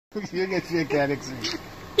You get your Galaxy.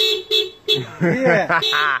 Yeah.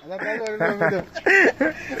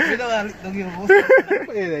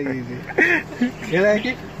 You like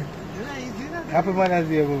it? Happy Mother's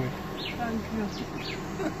Day, boy. Thank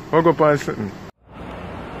you. I'll go past something.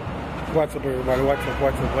 What's up, everybody? What's up?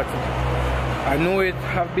 I know it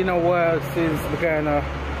have been a while since we kind of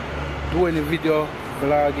doing a video,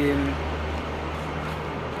 vlogging,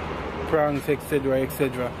 pranks,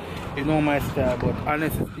 etc. You know my style, but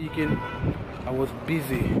honestly speaking, I was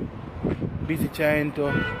busy trying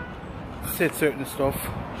to set certain stuff,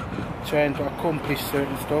 trying to accomplish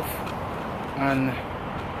certain stuff, and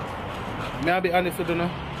may I be honest with you now,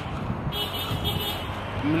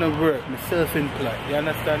 I'm gonna work, I'm self-employed, you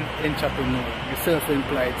understand? Entrepreneur, I'm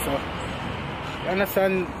self-employed, so you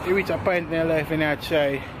understand, you reach a point in your life when you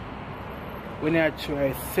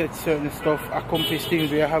try set certain stuff, accomplish things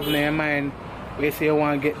you have in your mind where you say you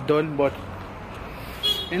want to get done, but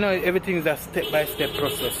you know everything is a step-by-step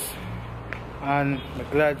process. And I'm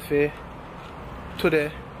glad for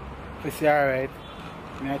today to say alright,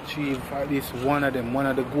 I achieve at least one of the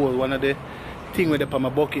goals, one of the things with on my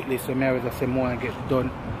bucket list, so I always say more and get done.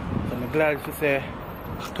 So I'm glad to say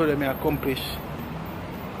today I accomplish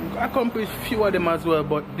a few of them as well,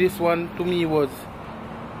 but this one to me was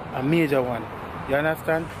a major one. You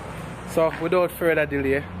understand? So without further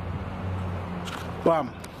delay,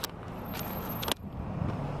 bam.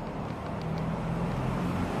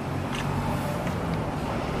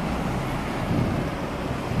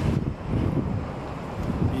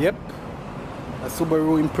 Yep, a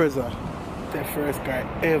Subaru Impreza, the first car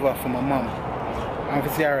ever for my mom. And if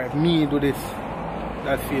you say alright, me do this,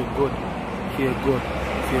 that feel good.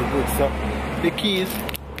 So the keys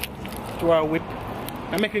to our whip,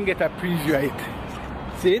 and I can get a preview of it.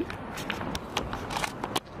 See it?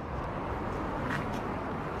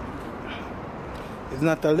 It's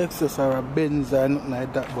not a Lexus or a Benz or nothing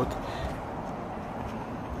like that, but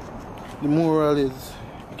the moral is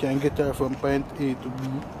you can get her from point A to B.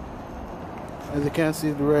 As you can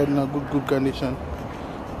see, the ride in a good condition.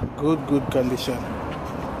 Good condition.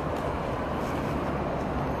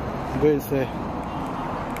 I'm going to say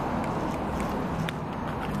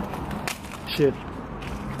shit.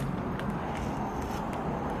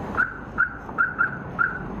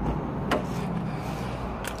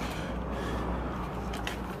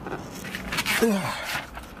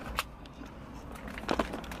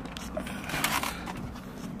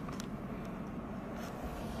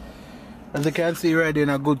 As you can see, right in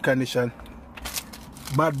a good condition.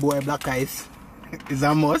 Bad boy black eyes is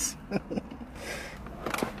a must.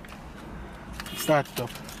 Start it up.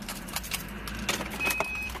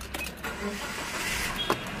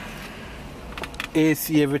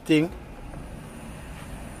 AC everything.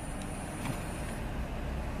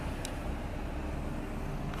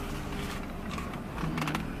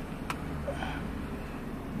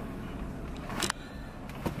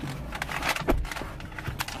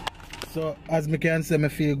 So as me can say, I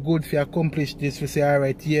feel good to accomplish this. We say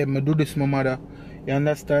alright, yeah, I do this my mother. You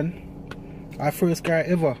understand? Our first car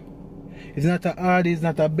ever. It's not a Audi, it's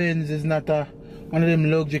not a Benz, it's not a one of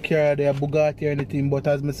them luxury car, they are Bugatti or anything, but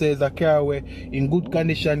as me say, it's a car where in good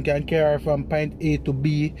condition can carry her from point A to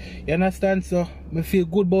B. You understand? So I feel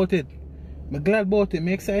good about it. I'm glad about it, I'm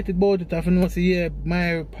excited about it. I know say yeah,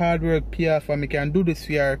 my hard work pay off and I can do this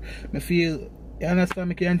for her. I feel, you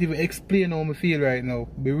understand, I can't even explain how I feel right now.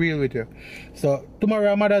 Be real with you. So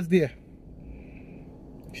tomorrow Mother's Day.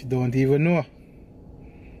 She don't even know.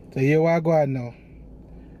 So here we go on now.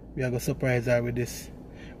 We are going to surprise her with this.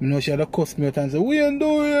 I know she had to cuss me out and say, we ain't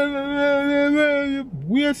doing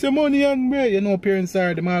waste your money and bro. You know parents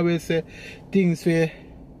are, them always say things for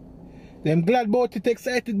them glad about it,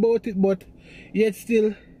 excited about it, but yet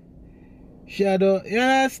still she had to, you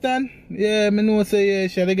understand? Yeah, I know say yeah,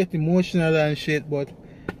 she had to get emotional and shit, but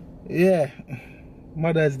yeah,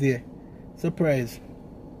 Mother's Day. Surprise.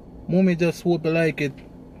 Mommy just hope you like it.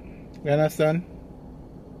 You understand?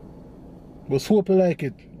 Just hope you like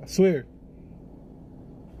it. I swear.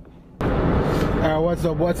 Alright, what's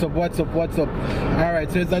up?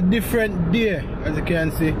 Alright, so it's a different day, as you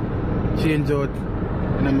can see. Change out.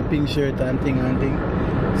 And I'm a pink shirt and thing.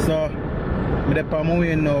 So I'm on my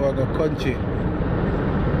way now, I go country.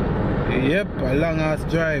 Yep, a long ass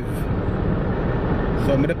drive.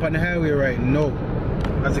 So I'm on the highway right now,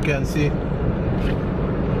 as you can see.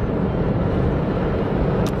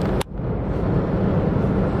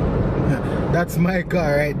 That's my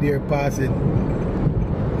car right there passing.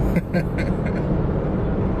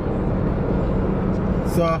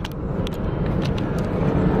 So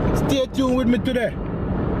stay tuned with me today.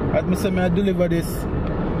 As I say, I deliver this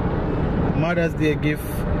Mother's Day gift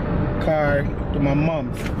car to my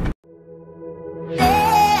mom's.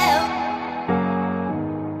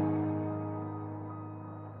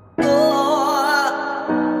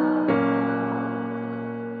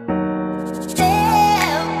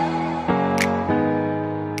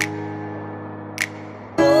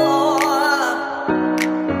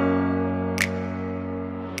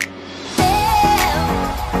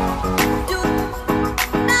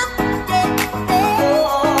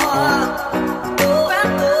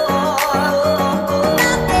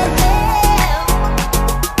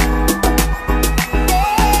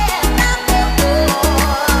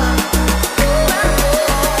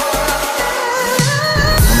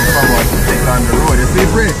 On the road, you see,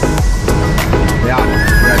 Frist? Yeah,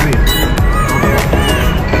 that's it.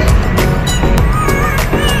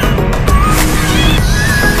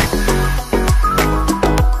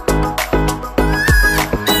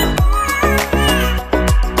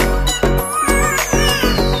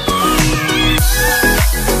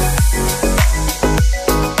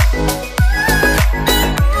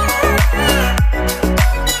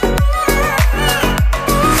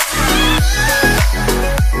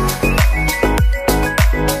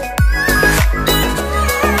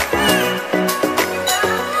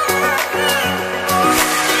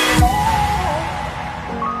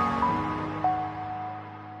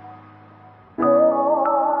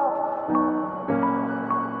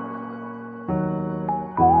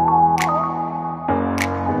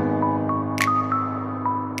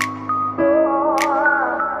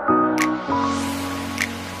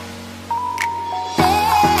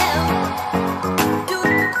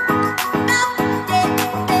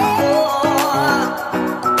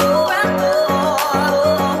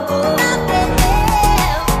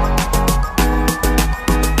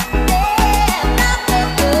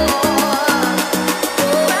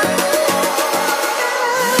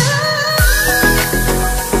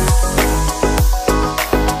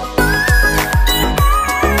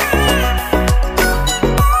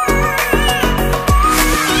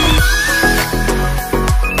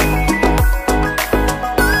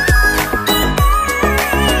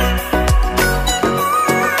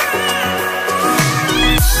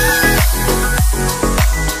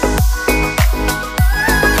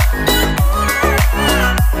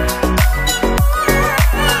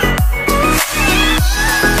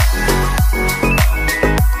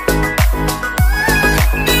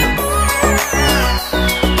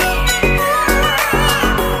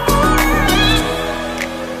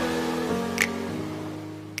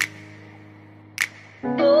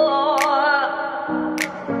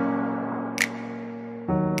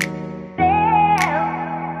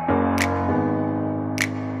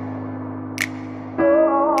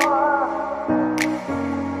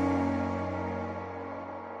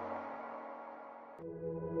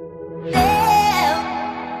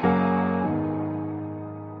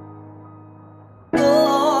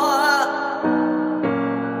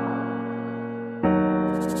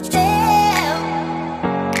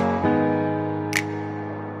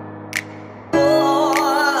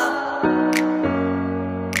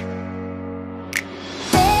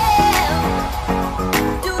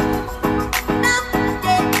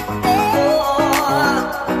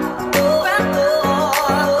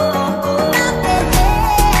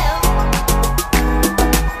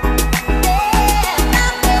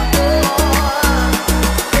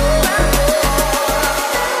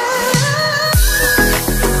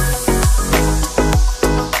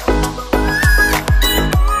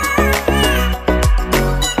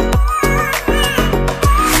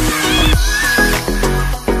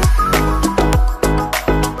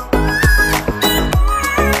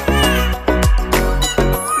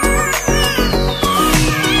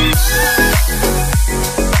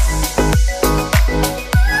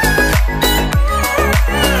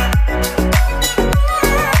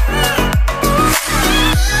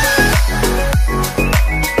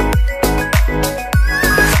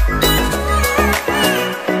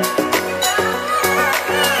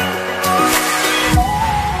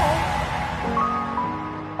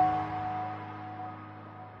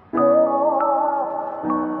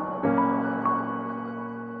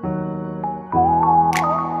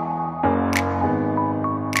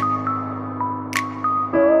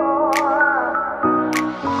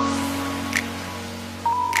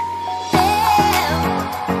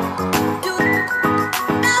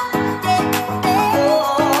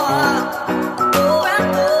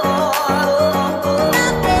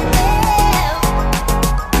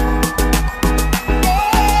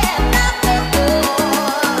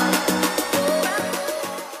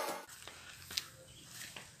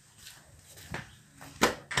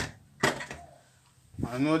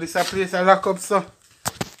 I know this a place I lock up, so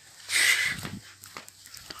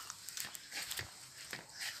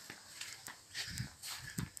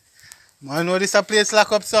I know this a place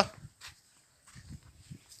lock up, sir.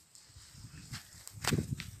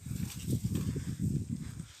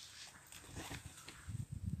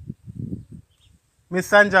 Miss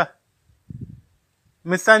Sanja.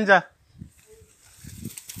 Miss Sanja.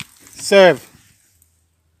 Serve.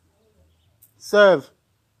 Serve.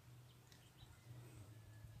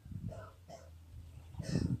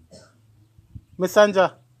 Miss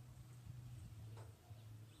Sanja.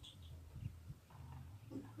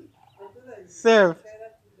 Serve.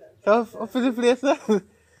 Up in the place, sir.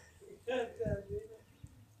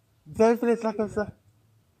 The place lock up, sir.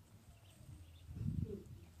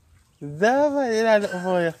 There, you have nothing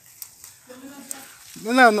for you.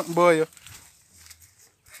 You have nothing for you.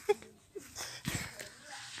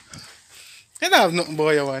 You don't have nothing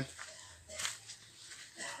for you, man.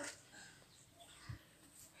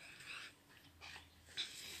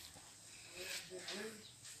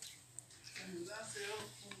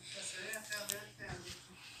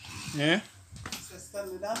 Yeah?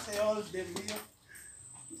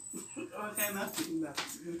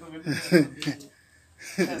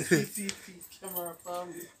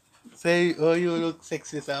 Say, oh, you look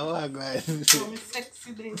sexy, so how am I? So me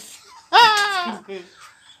sexy day.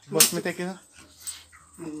 Boss me take it,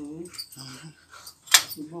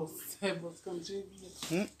 Boss come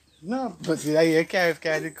no, but see, I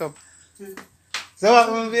can't come. So what,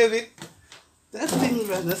 my baby? That's thing,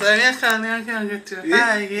 brother. So I can't get to. Yeah.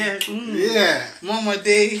 Ah, yeah. Yeah. Mama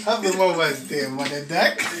day. Happy Mother's Day, mother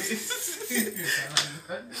duck.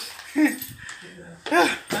 I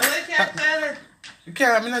can't tell it. You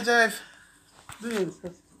can't let me not drive. Dude,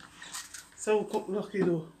 so lucky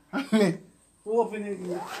though. Me. Who open it?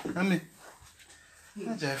 Me.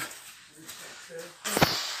 Not drive.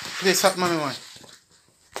 Please help mommy one.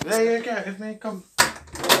 Yeah, you can't if me come.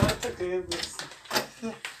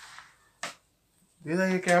 You know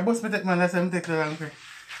you can't bust me take man, that's why I'm taking the wrong way.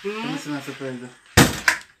 I'm just not surprised though.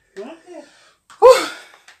 Okay. Whew.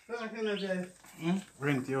 So I cannot drive.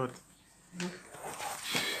 Rent you out.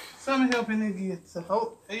 So I'm helping the gate. So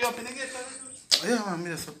how are you opening the gate? Yeah, man, me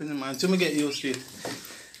just open the man. Till me get used to it.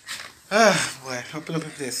 Ah, boy, open up the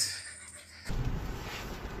place.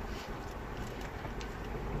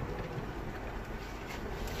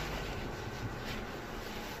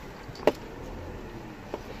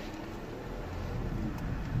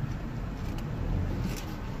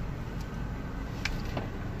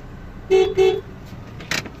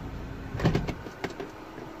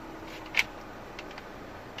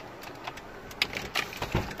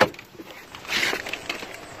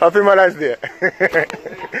 Happy Mother's Day.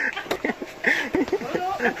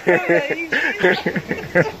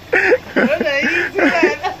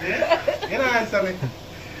 You don't answer me.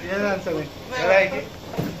 You don't answer me. You like it?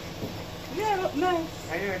 Yeah, nice.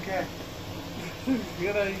 Are you okay? You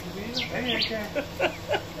know, you Are you okay?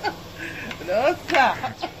 no, sir.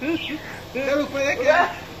 Don't look for your car.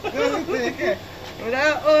 Don't look for your car.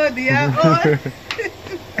 Without all the all.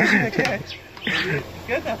 Are you okay?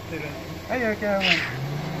 Get after it. Are you okay, man?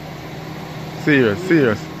 Serious.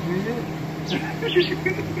 You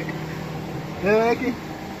like it?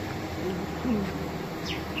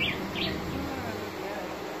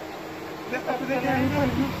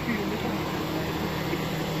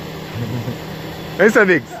 It's a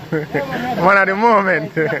big man at the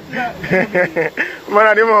moment. Man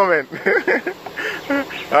at the moment.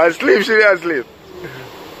 I sleep, she will sleep.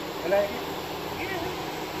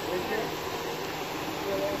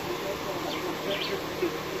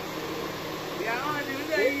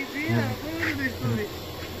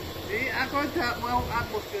 I can't tell well, I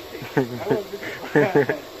must get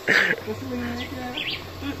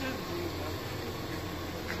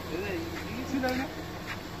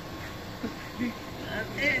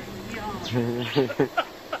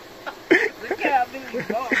Look at me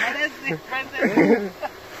go. That's the present.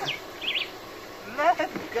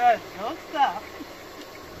 Let's go. Don't stop.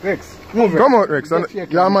 Rex, move. Come out, Rex.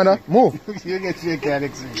 Your mother, move. You get your car,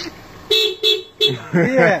 Rex.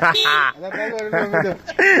 Yeah. That's what I remember.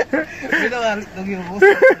 You know what? Don't give a host.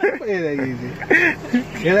 You like easy.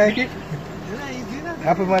 You like it?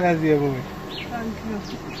 Happy Mother's Day, boy. Thank you.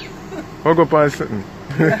 I'll go past something.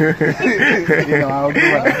 You know, I'll do it.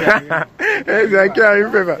 Yes, I carry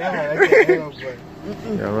paper. Yeah, man, I can't boy.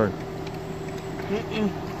 Yeah, man.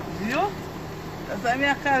 You? That's why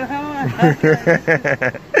I call her.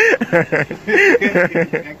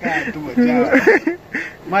 I can't do it.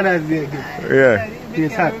 Mother's Day. Yeah.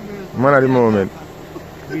 It's hot. Man at the moment.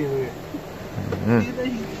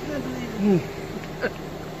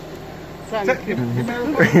 Thank you.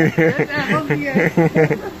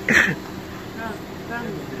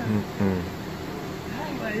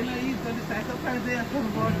 I sometimes they talk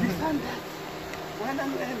about this and that. When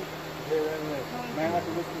and when. I have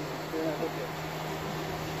to look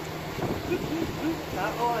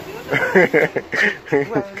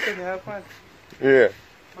Yeah.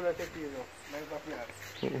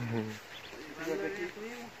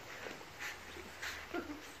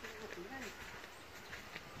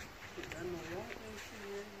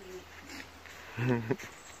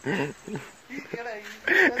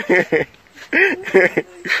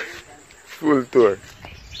 Full tour.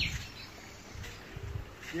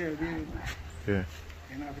 Yeah, baby. Yeah.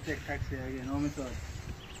 You have to take taxi again, how many sort?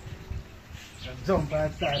 Just jump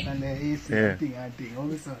and start and then you see Yeah. thing and thing, how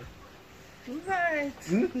many sort? Right.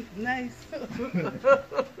 Nice.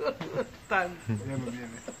 Thanks. Yeah, baby.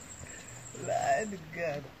 Lord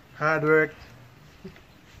God. Hard work.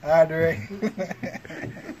 Hard work.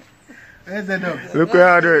 Where's the dog? Look where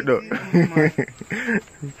hard work though.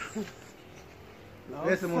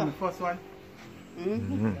 Where's the one, the first one?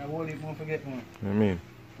 Mm-hmm. Yeah, hold it more, forget more. I mean.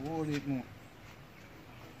 Hold it more.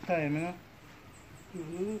 Time, you know?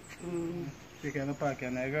 Mm-hmm. You can park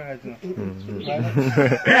in the garage now. Mm-hmm.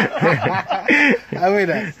 I will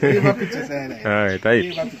that. Leave a picture saying that. Alright,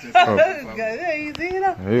 Leave a picture saying Oh. that. Easy, you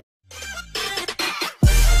know.